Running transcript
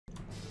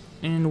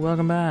And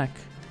welcome back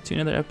to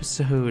another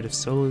episode of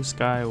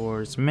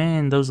SkyWars.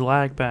 Man, those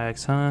lag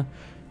packs, huh?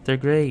 They're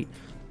great.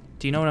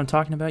 Do you know what I'm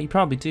talking about? You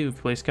probably do if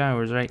you play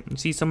SkyWars, right? You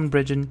see someone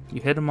bridging,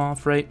 you hit them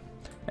off, right?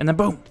 And then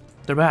boom,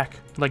 they're back,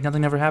 like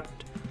nothing ever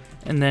happened.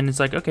 And then it's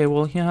like, okay,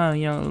 well, yeah,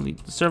 the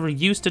server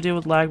used to deal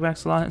with lag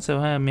backs a lot,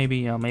 so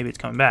maybe it's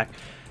coming back.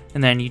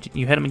 And then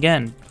you hit them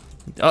again.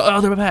 Oh,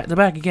 they're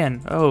back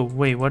again. Oh,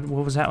 wait, what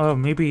was that? Oh,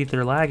 maybe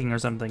they're lagging or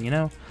something, you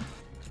know?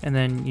 And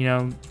then,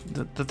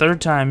 the third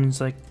time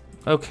it's like,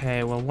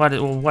 okay, well,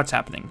 what's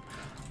happening?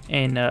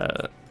 And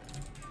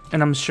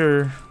I'm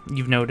sure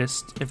you've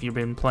noticed if you've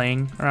been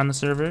playing around the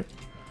server,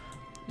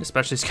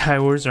 especially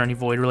SkyWars or any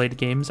Void-related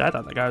games. I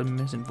thought that guy was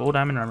missing full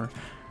diamond armor.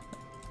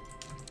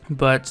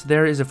 But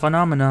there is a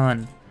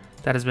phenomenon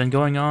that has been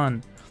going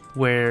on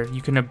where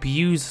you can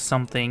abuse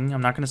something.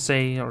 I'm not going to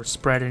say or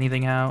spread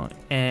anything out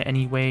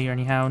any way or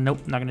anyhow.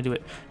 Nope, not going to do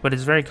it. But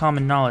it's very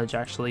common knowledge,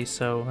 actually.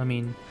 So, I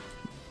mean,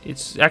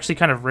 it's actually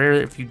kind of rare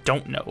if you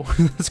don't know.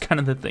 That's kind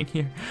of the thing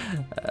here.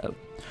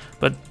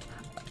 But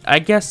I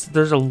guess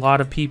there's a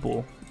lot of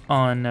people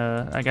on,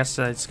 I guess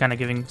it's kind of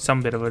giving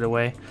some bit of it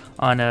away,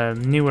 on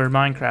newer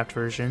Minecraft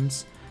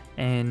versions.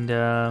 And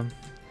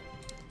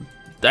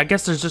I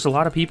guess there's just a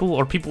lot of people,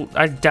 or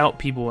I doubt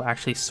people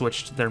actually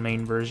switched their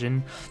main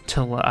version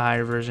to a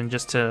higher version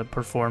just to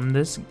perform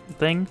this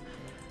thing.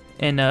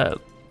 And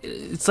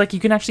it's like you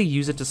can actually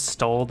use it to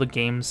stall the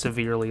game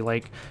severely.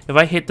 Like, if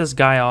I hit this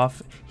guy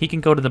off, he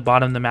can go to the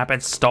bottom of the map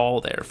and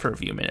stall there for a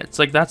few minutes.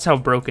 Like, that's how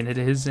broken it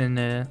is,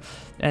 and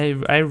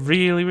I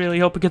really, really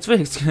hope it gets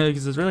fixed,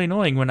 because it's really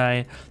annoying when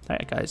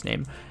that guy's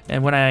name,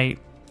 and when I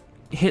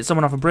hit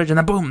someone off a bridge, and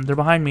then boom, they're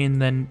behind me,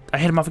 and then I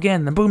hit them off again,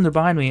 and then boom, they're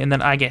behind me, and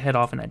then I get hit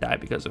off and I die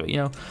because of it, you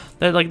know?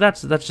 Like,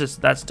 that's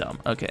dumb.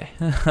 Okay.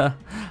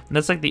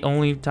 That's like the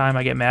only time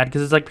I get mad,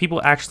 because it's like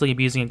people actually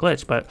abusing a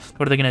glitch, but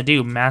what are they gonna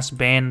do? Mass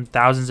ban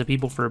thousands of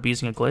people for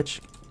abusing a glitch?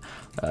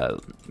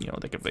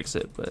 They can fix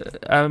it,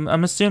 but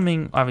I'm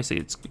assuming, obviously,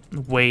 it's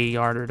way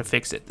harder to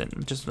fix it than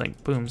just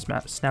like, boom,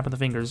 snap of the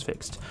fingers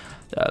fixed.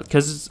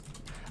 Because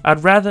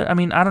I'd rather, I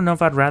don't know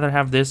if I'd rather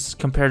have this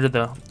compared to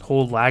the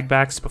whole lag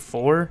backs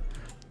before.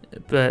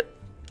 But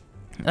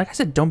like I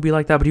said, don't be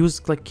like that. But he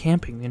was like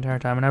camping the entire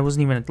time, and I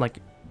wasn't even like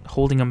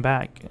holding him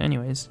back.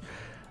 Anyways,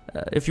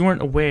 if you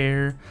weren't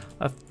aware,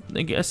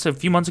 I guess a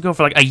few months ago,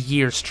 for like a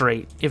year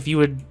straight, if you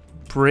would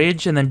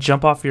bridge and then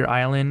jump off your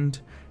island,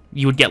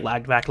 you would get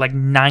lagged back. Like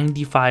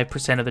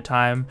 95% of the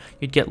time,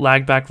 you'd get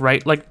lagged back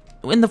right like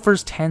in the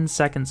first 10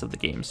 seconds of the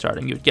game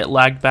starting. You'd get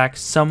lagged back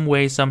some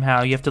way,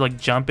 somehow. You have to like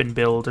jump and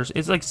build, or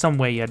it's like some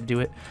way you had to do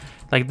it.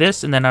 Like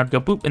this, and then I'd go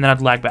boop, and then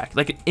I'd lag back.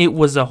 Like, it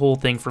was a whole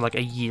thing for like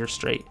a year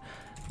straight.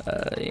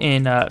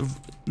 And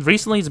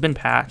recently it's been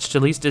patched.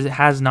 At least it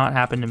has not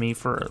happened to me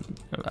for,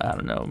 I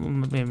don't know,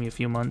 maybe a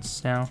few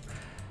months now.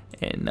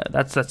 And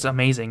that's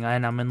amazing,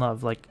 and I'm in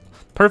love. Like,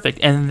 perfect.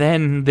 And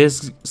then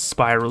this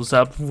spirals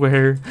up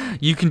where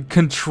you can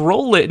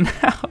control it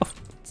now.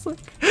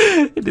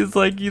 It is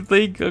like you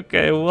think,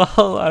 okay,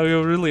 well, I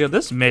mean, really,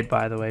 this is mid,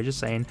 by the way, just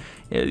saying.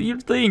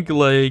 You'd think,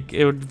 like,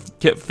 it would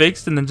get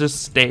fixed and then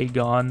just stay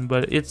gone,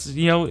 but it's,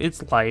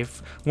 it's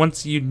life.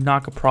 Once you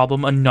knock a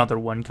problem, another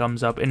one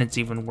comes up, and it's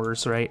even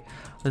worse, right?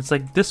 It's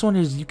like, this one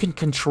is, you can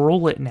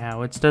control it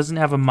now. It doesn't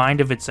have a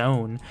mind of its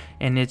own,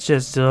 and it's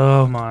just,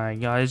 oh my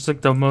god, it's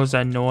like the most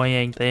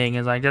annoying thing.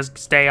 It's like, just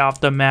stay off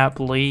the map,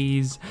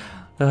 please.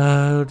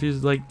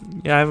 Just like,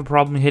 yeah, I have a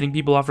problem hitting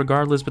people off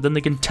regardless, but then they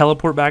can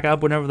teleport back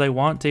up whenever they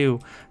want to,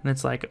 and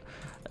it's like,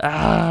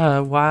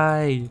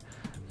 why?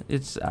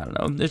 It's, I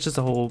don't know, it's just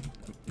a whole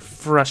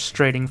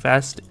frustrating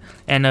fest,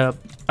 and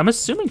I'm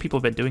assuming people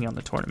have been doing it on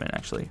the tournament,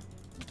 actually.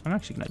 I'm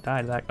actually gonna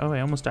die to that. Oh, I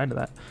almost died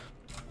to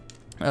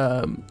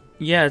that.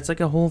 Yeah, it's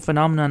like a whole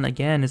phenomenon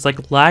again. It's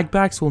like lag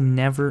backs will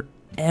never,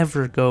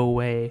 ever go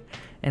away.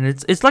 And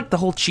it's like the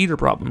whole cheater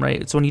problem, right?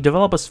 It's when you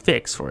develop a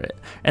fix for it,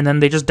 and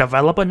then they just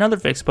develop another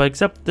fix, but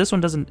except this one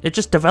doesn't. It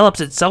just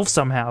develops itself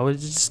somehow. It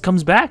just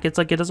comes back. It's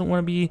like it doesn't want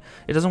to be.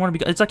 It doesn't want to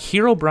be. It's like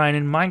Herobrine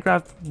in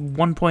Minecraft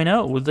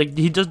 1.0. It's like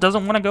he just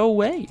doesn't want to go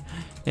away,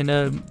 and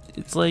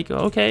it's like,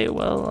 okay,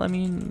 well, I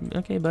mean,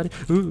 okay, buddy,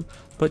 ooh,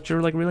 but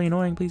you're like really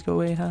annoying. Please go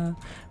away, huh?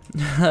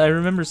 I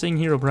remember seeing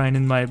Herobrine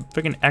in my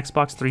freaking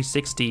Xbox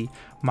 360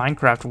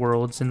 Minecraft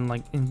worlds, and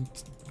like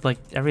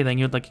everything,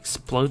 it would like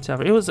explode stuff.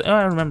 It was, I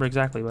don't remember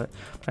exactly, but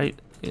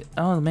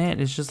oh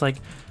man, it's just like,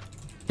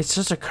 it's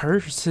just a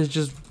curse. It's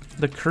just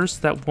the curse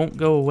that won't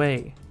go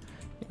away,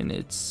 and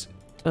it's,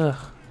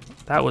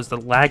 that was the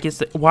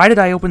laggiest. Why did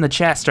I open the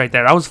chest right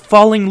there? I was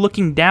falling,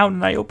 looking down,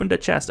 and I opened a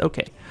chest.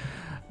 Okay,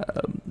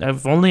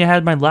 if only I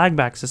had my lag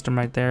back system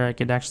right there, I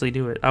could actually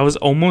do it. I was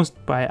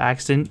almost by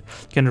accident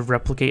gonna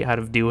replicate how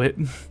to do it,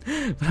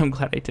 but I'm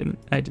glad I didn't.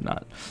 I did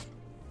not.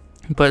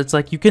 But it's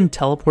like you can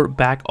teleport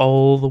back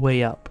all the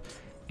way up,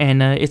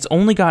 and it's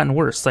only gotten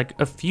worse. Like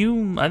I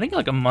think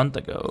like a month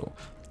ago,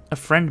 a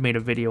friend made a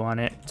video on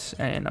it,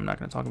 and I'm not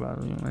going to talk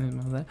about anything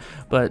of that,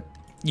 but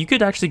you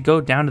could actually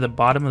go down to the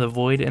bottom of the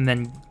void, and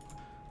then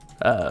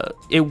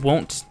it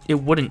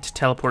wouldn't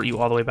teleport you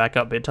all the way back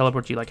up. It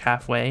teleports you like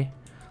halfway,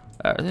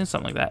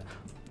 something like that.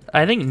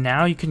 I think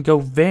now you can go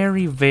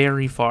very,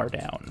 very far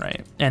down,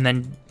 right? And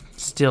then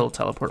still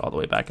teleport all the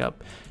way back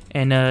up.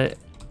 And it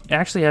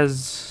actually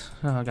has...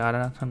 Oh god,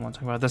 I don't want to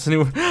talk about this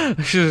anymore.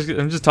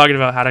 I'm just talking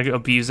about how to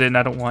abuse it, and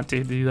I don't want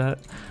to do that.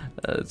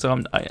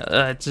 So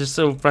it's just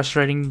so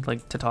frustrating,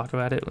 like, to talk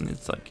about it when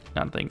it's like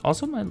not a thing.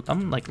 Also,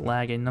 I'm like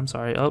lagging. I'm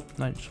sorry. Oh,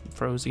 I just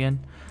froze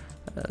again.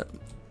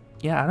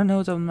 Yeah, I don't know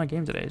what's up with my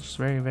game today. It's just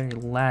very, very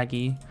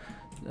laggy.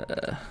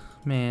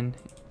 Man,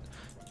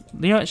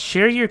 you know what?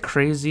 Share your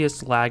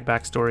craziest lag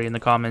backstory in the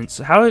comments.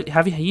 How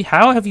have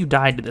you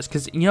died to this?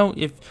 Because you know,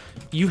 if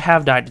you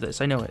have died to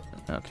this, I know it.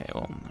 Okay,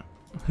 well,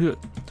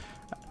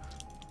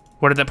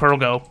 where did the pearl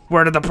go?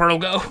 Where did the pearl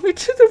go?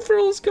 The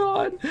pearl's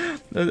gone.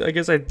 I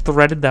guess I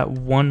threaded that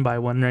one by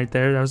one right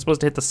there. I was supposed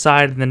to hit the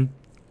side and then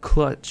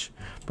clutch,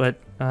 but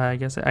I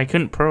guess I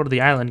couldn't pearl to the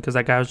island because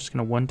that guy was just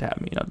gonna one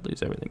tap me and I'd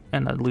lose everything,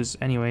 and I'd lose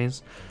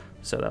anyways.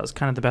 So that was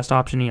kind of the best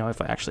option, you know,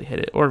 if I actually hit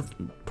it, or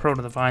pearl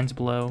to the vines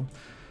below.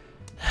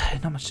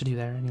 Not much to do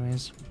there,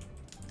 anyways.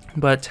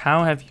 But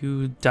how have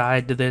you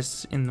died to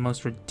this in the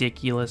most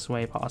ridiculous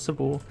way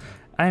possible?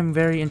 I'm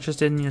very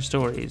interested in your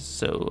stories,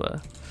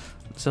 so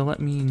let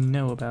me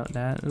know about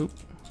that. Oop,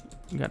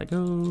 gotta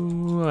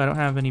go. I don't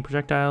have any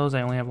projectiles.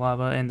 I only have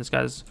lava, and this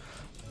guy's,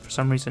 for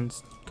some reason,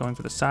 going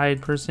for the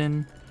side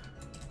person.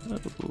 Oh,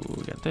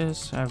 we got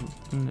this. I'm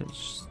gonna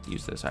just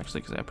use this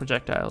actually because I have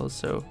projectiles.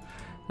 So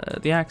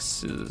the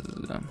axe is,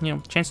 you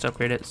know, chance to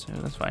upgrade it, so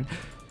that's fine.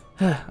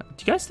 Do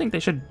you guys think they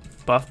should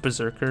buff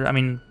Berserker? I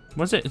mean,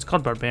 what's it? It's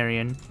called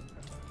Barbarian.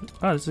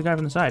 Oh, this is the guy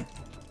from the side.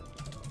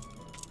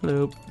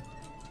 Hello.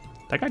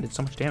 That guy did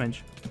so much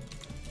damage.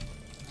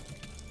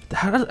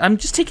 I'm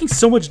just taking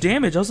so much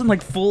damage. I was in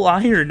like full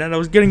iron and I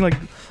was getting like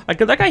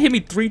that guy hit me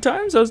 3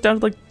 times. I was down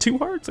to like 2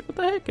 hearts. Like what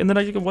the heck? And then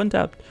I just get one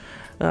tapped.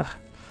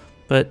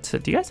 But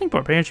do you guys think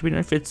Barbarian should be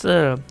nerfed?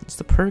 It's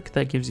the perk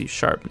that gives you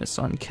sharpness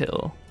on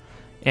kill,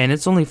 and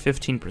it's only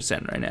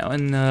 15% right now.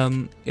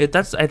 And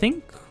that's, I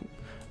think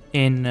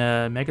in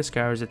Mega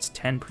SkyWars it's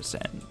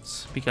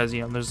 10% because,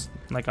 you know, there's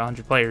like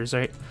 100 players,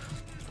 right?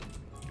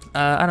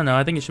 I don't know.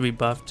 I think it should be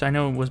buffed. I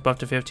know it was buffed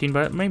to 15,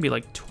 but maybe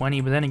like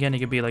 20. But then again, it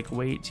could be like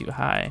way too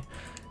high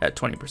at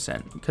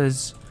 20%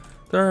 because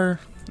there are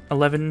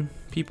 11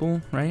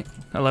 people, right?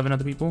 11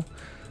 other people.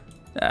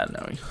 I don't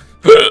know.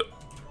 It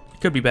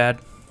could be bad,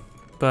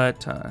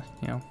 but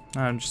you know,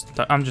 I'm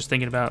just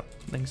thinking about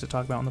things to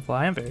talk about on the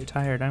fly. I'm very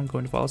tired. I'm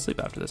going to fall asleep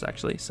after this,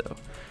 actually. So,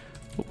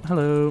 oh,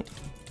 hello.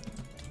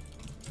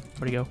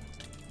 Where'd he go?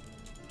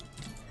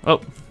 Oh,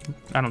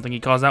 I don't think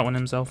he caused that one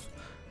himself.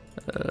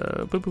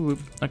 Boop, boop, boop.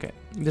 Okay,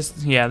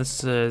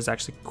 this is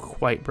actually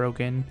quite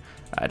broken.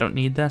 I don't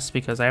need this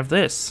because I have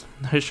this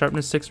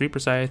sharpness 6 Reaper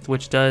Scythe,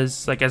 which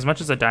does like as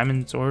much as a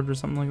diamond sword or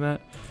something like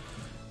that.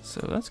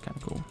 So that's kind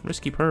of cool.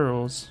 Risky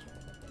pearls.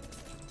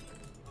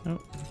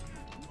 Oh,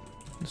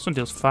 this one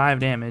deals 5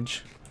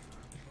 damage.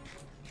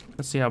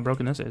 Let's see how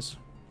broken this is.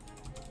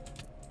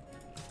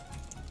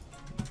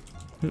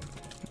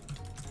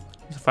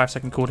 It's a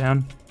 5-second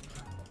cooldown.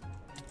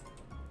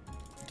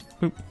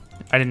 Oop.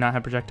 I did not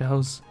have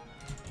projectiles.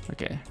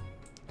 Okay.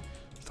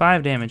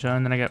 5 damage,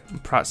 and then I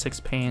got Prot 6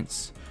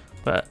 paints.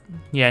 But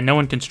yeah, no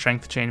one can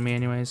strength chain me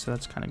anyway, so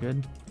that's kind of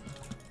good.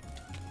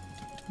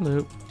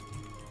 Hello.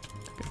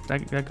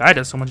 That guy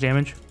does so much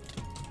damage.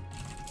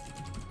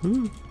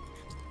 Ooh.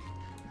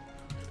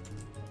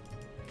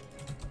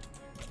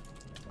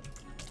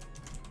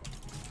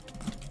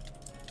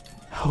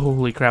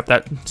 Holy crap,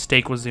 that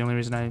stake was the only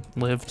reason I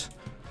lived.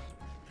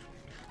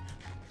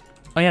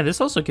 Oh yeah,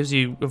 this also gives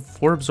you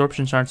 4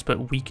 absorption shards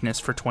but weakness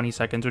for 20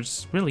 seconds, which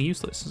is really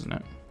useless, isn't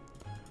it?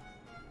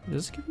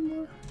 Does it give you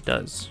more? It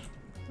does.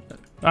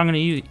 I'm gonna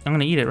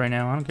eat it right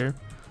now, I don't care.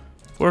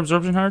 4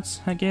 absorption hearts?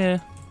 Heck yeah.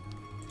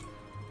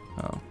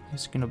 Oh,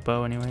 he's gonna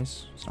bow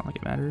anyways. It's not like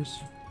it matters.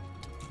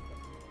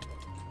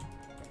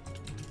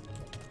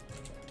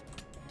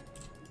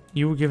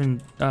 You were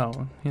given,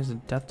 oh, he has a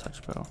death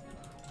touch bow.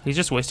 He's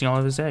just wasting all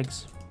of his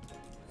eggs.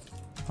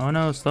 Oh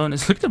no,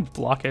 slowness. Look at him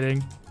block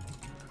hitting.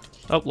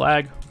 Oh,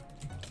 lag.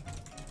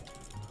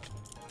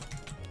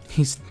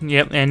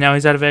 Yep, and now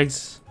he's out of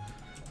eggs.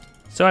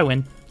 So I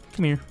win.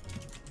 Come here.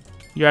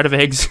 You're out of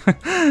eggs.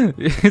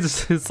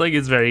 it's like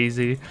it's very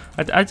easy.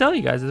 I tell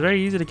you guys, it's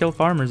very easy to kill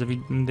farmers if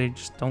they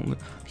just don't.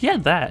 He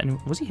had that, and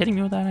was he hitting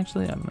me with that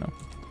actually? I don't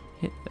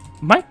know.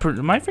 My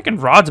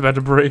freaking rod's about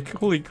to break.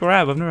 Holy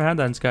crap! I've never had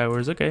that in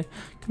SkyWars. Okay,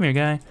 come here,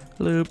 guy.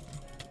 Hello.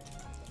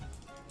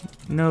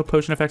 No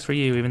potion effects for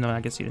you, even though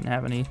I guess you didn't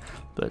have any.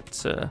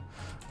 But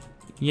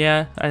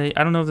yeah, I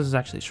don't know if this is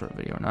actually a short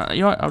video or not.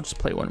 You know what? I'll just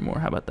play one more.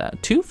 How about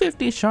that?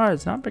 250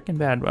 shards, not freaking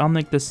bad. But I'll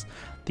make this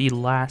the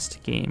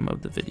last game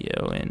of the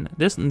video. And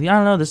this, I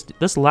don't know, this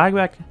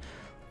lagback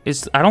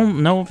is, I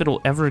don't know if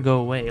it'll ever go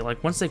away.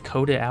 Like once they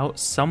code it out,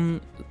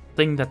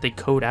 something that they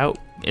code out,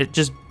 it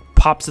just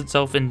pops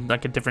itself in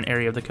like a different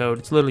area of the code.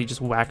 It's literally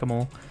just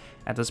whack-a-mole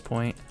at this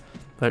point.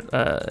 But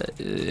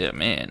yeah,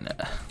 man,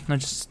 I'm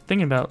just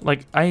thinking about,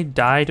 like, I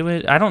die to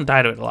it. I don't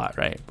die to it a lot,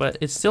 right? But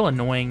it's still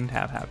annoying to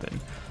have happen.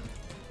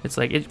 It's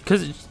like,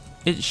 because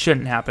it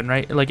shouldn't happen,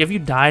 right? Like, if you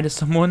die to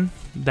someone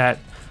that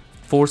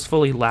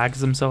forcefully lags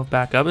himself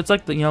back up. It's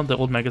like the the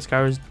old Mega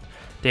SkyWars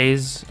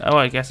days. Oh,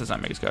 I guess it's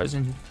not Mega SkyWars,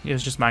 and it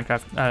was just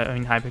Minecraft. I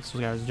mean, Hypixel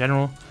SkyWars in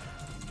general,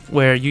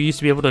 where you used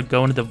to be able to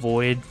go into the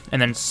void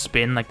and then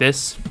spin like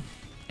this,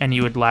 and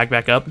you would lag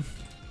back up.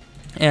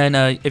 And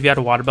if you had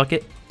a water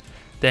bucket,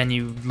 then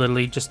you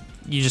literally just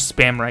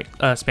spam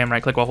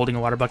right click while holding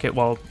a water bucket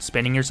while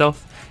spinning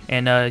yourself,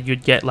 and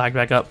you'd get lag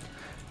back up.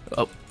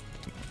 Oh,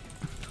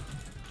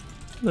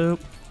 hello.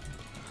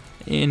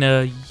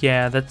 And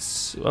yeah,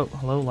 that's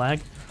hello lag.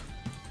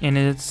 And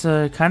it's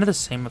kind of the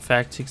same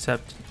effect,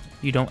 except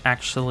you don't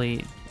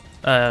actually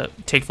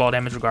take fall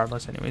damage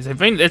regardless. Anyways, I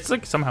mean, it's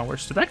like somehow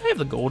worse. Did that guy have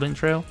the golden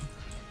trail?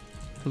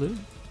 Hello.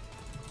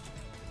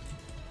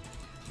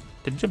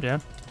 Did he jump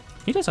down?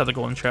 He does have the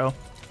golden trail.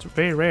 It's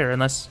very rare,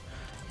 unless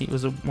he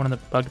was one of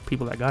the bug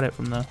people that got it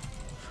from the...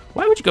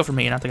 Why would you go for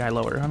me and not the guy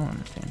lower? I don't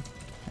understand.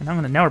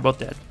 And now we're both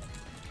dead.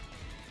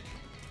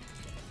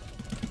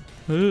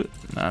 Ooh,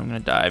 now I'm gonna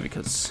die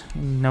because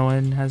no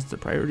one has the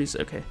priorities.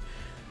 Okay.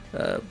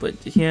 But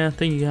yeah,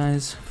 thank you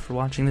guys for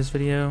watching this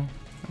video.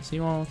 I'll see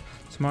you all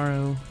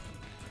tomorrow.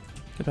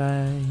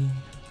 Goodbye.